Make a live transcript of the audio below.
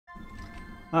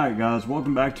Alright guys,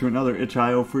 welcome back to another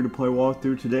itch.io free-to-play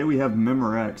walkthrough. Today we have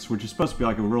Memorex, which is supposed to be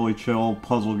like a really chill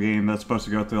puzzle game that's supposed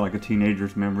to go through like a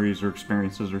teenager's memories or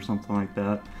experiences or something like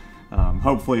that.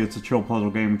 Hopefully it's a chill puzzle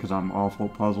game because I'm awful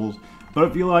at puzzles. But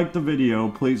if you like the video,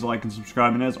 please like and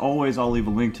subscribe, and as always I'll leave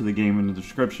a link to the game in the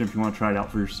description if you want to try it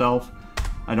out for yourself.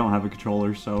 I don't have a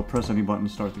controller, so press any button to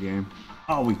start the game.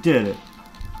 Oh, we did it!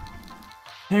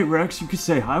 Hey Rex, you can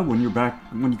say hi when you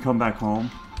come back home.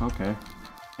 Okay.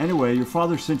 Anyway, your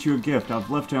father sent you a gift. I've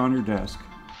left it on your desk.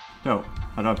 Dope.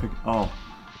 How do I pick... Oh.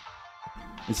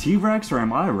 Is he Rex or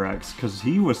am I Rex? Because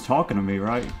he was talking to me,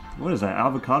 right? What is that?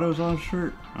 Avocados on his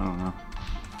shirt? I don't know.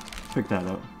 Pick that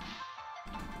up.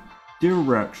 Dear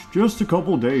Rex, just a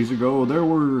couple days ago, there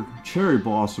were cherry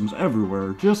blossoms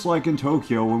everywhere, just like in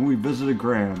Tokyo when we visited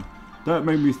Gran. That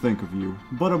made me think of you.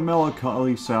 But a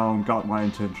melancholy sound got my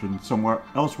attention somewhere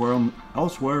elsewhere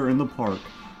in the park.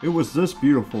 It was this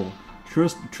beautiful...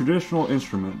 traditional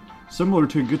instrument, similar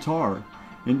to guitar,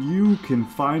 and you can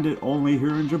find it only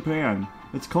here in Japan.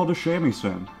 It's called a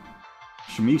shamisen.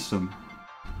 Shamisen.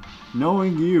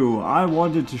 Knowing you, I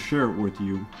wanted to share it with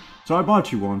you, so I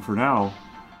bought you one for now.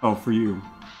 Oh, for you.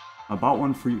 I bought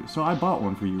one for you. So I bought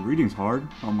one for you. Reading's hard.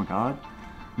 Oh my god.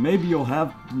 Maybe you'll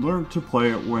have learned to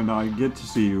play it when I get to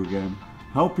see you again.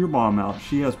 Help your mom out.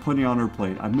 She has plenty on her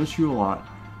plate. I miss you a lot.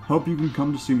 Hope you can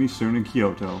come to see me soon in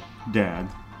Kyoto. Dad.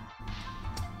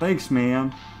 Thanks,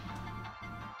 man.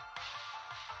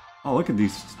 Oh, look at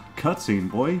these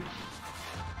cutscene, boy.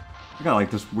 I got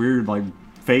like this weird, like,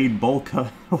 fade bowl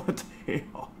cut. What the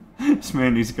hell? This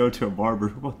man needs to go to a barber.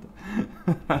 What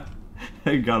the?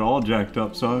 He got all jacked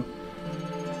up, son.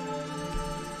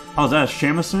 Oh, is that a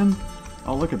shamisen?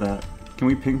 Oh, look at that. Can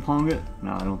we ping pong it?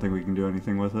 No, I don't think we can do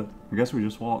anything with it. I guess we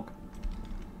just walk.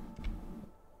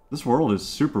 This world is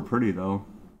super pretty, though.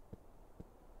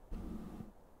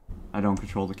 I don't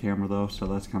control the camera though, so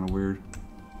that's kind of weird.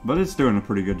 But it's doing a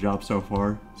pretty good job so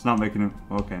far. It's not making it...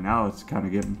 Okay, now it's kind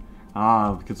of getting...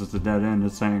 Ah, because it's a dead end,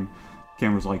 it's saying... The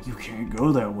camera's like, you can't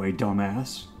go that way,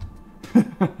 dumbass.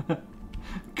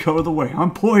 Go the way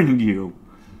I'm pointing you.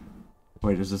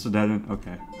 Wait, is this a dead end?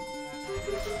 Okay.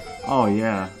 Oh,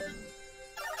 yeah.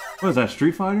 What is that,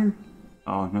 Street Fighter?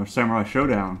 Oh, no, Samurai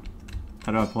Showdown.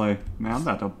 How do I play? Man, I'm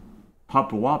about to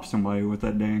pop-a-wop somebody with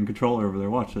that dang controller over there.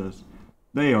 Watch this.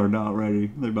 They are not ready.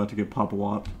 They're about to get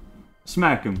pop-a-whopped.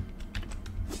 Smack him.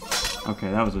 Okay,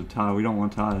 that was a tie. We don't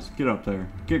want ties. Get up there.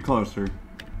 Get closer.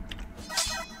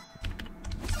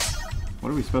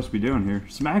 What are we supposed to be doing here?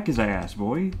 Smack his ass,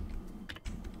 boy.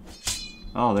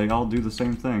 Oh, they all do the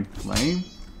same thing. Lame.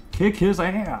 Kick his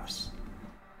ass.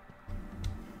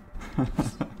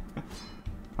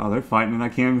 Oh, they're fighting and I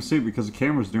can't even see because the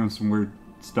camera's doing some weird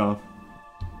stuff.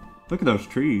 Look at those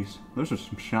trees. Those are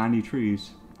some shiny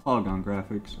trees. Polygon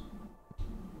graphics.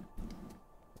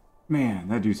 Man,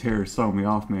 that dude's hair is throwing me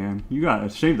off, man. You gotta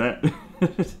shave that.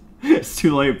 It's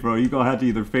too late, bro. You're gonna have to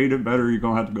either fade it better or you're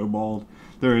gonna have to go bald.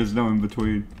 There is no in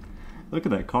between. Look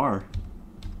at that car.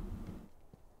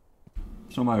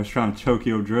 Somebody was trying to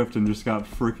Tokyo drift and just got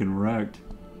freaking wrecked.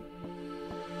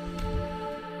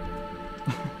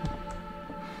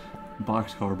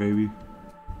 Boxcar, baby.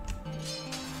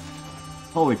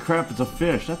 Holy crap, it's a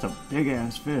fish. That's a big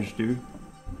ass fish, dude.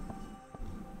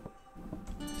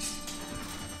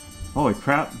 Holy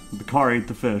crap, the car ate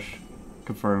the fish.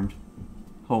 Confirmed.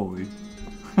 Holy.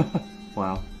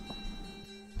 Wow.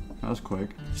 That was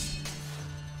quick.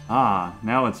 Ah,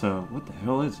 now it's a... What the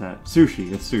hell is that?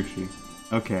 Sushi. It's sushi.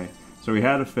 Okay, so we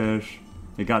had a fish,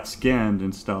 it got skinned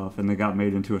and stuff, and they got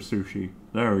made into a sushi.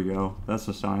 There we go. That's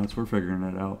the science. We're figuring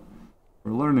it out.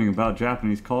 We're learning about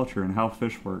Japanese culture and how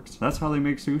fish works. That's how they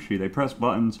make sushi. They press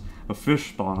buttons, a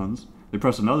fish spawns. They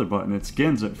press another button, it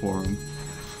skins it for them.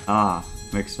 Ah,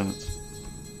 makes sense.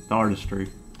 The artistry.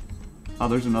 Oh,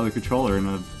 there's another controller in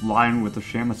a line with the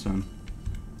shamisen.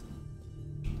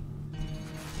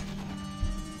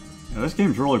 Yeah, this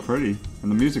game's really pretty, and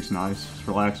the music's nice. It's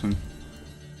relaxing.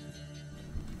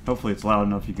 Hopefully it's loud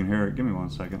enough you can hear it. Give me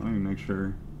 1 second, let me make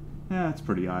sure. Yeah, it's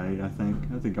pretty aight, I think.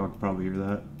 I think y'all can probably hear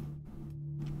that.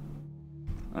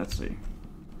 Let's see.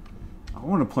 I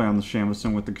want to play on the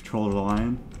shamisen with the controller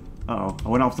line. Uh-oh, I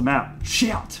went off the map.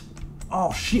 Shit!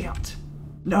 Oh, shit!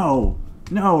 No!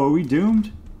 No, are we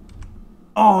doomed?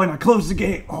 Oh, and I closed the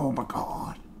gate! Oh my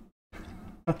god!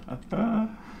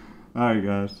 Alright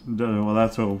guys, well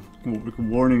that's a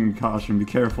warning and caution. Be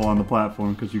careful on the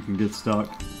platform because you can get stuck.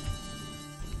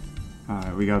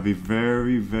 Alright, we gotta be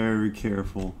very, very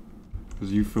careful.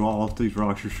 Because you fall off these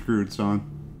rocks, you're screwed, son.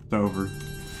 It's over.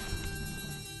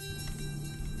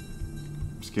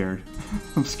 I'm scared.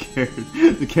 I'm scared.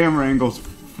 The camera angle's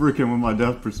freaking with my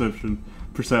depth perception.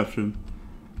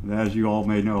 As you all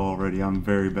may know already, I'm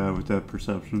very bad with that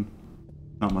perception.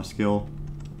 Not my skill.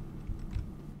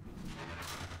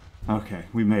 Okay,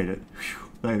 we made it.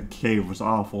 Whew, that cave was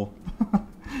awful.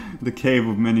 The cave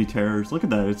of many terrors. Look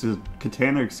at that, it's a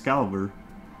katana Excalibur.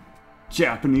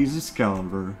 Japanese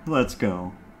Excalibur. Let's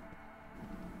go.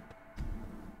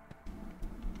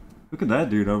 Look at that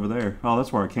dude over there. Oh,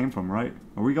 that's where I came from, right?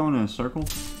 Are we going in a circle?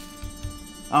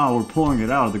 Oh, we're pulling it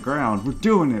out of the ground. We're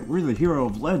doing it. We're the hero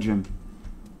of legend.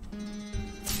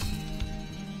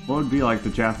 What would be like the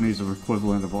Japanese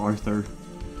equivalent of Arthur?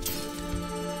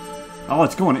 Oh,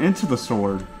 it's going into the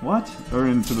sword. What? Or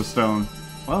into the stone.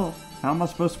 Well, how am I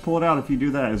supposed to pull it out if you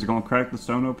do that? Is it going to crack the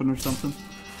stone open or something?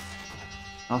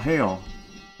 Oh, hell.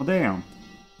 Well, damn.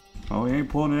 Oh, we ain't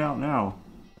pulling it out now.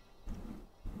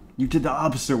 You did the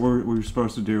opposite what we were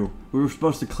supposed to do. We were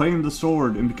supposed to claim the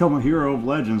sword and become a hero of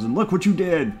legends, and look what you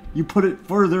did! You put it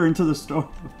further into the stone,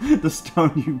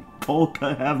 you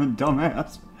polka having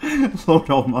dumbass.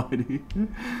 Lord almighty.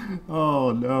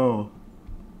 Oh no.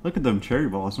 Look at them cherry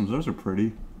blossoms, those are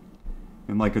pretty.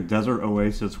 And like a desert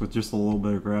oasis with just a little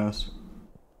bit of grass.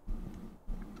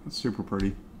 That's super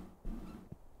pretty.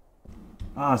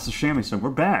 Ah, it's the shamisen.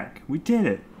 We're back! We did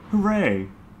it! Hooray!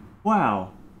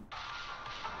 Wow!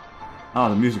 Oh,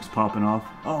 the music's popping off.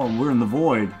 Oh, we're in the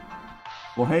void.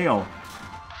 Well, hail.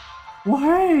 Well,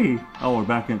 hey! Oh, we're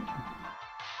back in...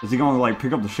 Is he going to, like,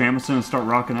 pick up the shamisen and start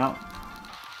rocking out?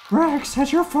 Rex,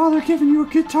 has your father given you a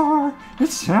guitar? It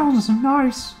sounds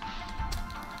nice.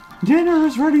 Dinner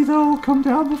is ready, though. Come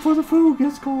down before the food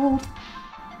gets cold.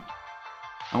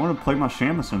 I want to play my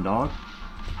shamisen, dog.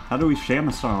 How do we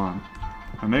shamisen?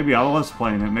 Or maybe I was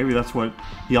playing it. Maybe that's what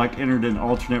he like entered an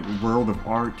alternate world of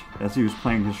art as he was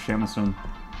playing his shamisen.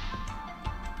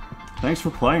 Thanks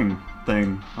for playing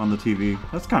thing on the TV.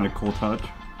 That's kind of cool touch.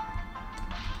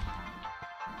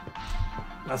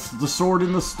 That's the sword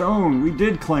in the stone. We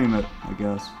did claim it, I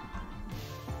guess.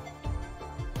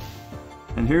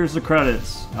 And here's the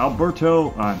credits.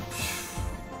 Alberto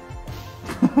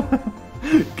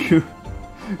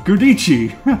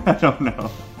Gudici. I don't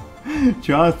know.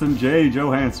 Jonathan J.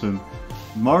 Johansson,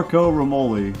 Marco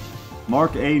Romoli,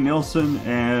 Mark A. Nilsson,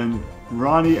 and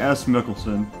Ronnie S.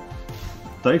 Mickelson.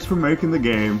 Thanks for making the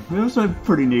game. It was a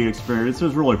pretty neat experience. It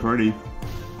was really pretty.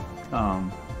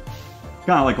 Kind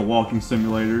of like a walking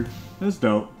simulator. It was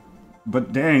dope.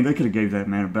 But dang, they could have gave that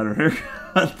man a better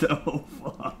haircut though.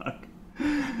 Fuck.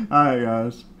 Alright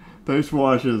guys. Thanks for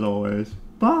watching as always.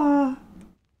 Bye!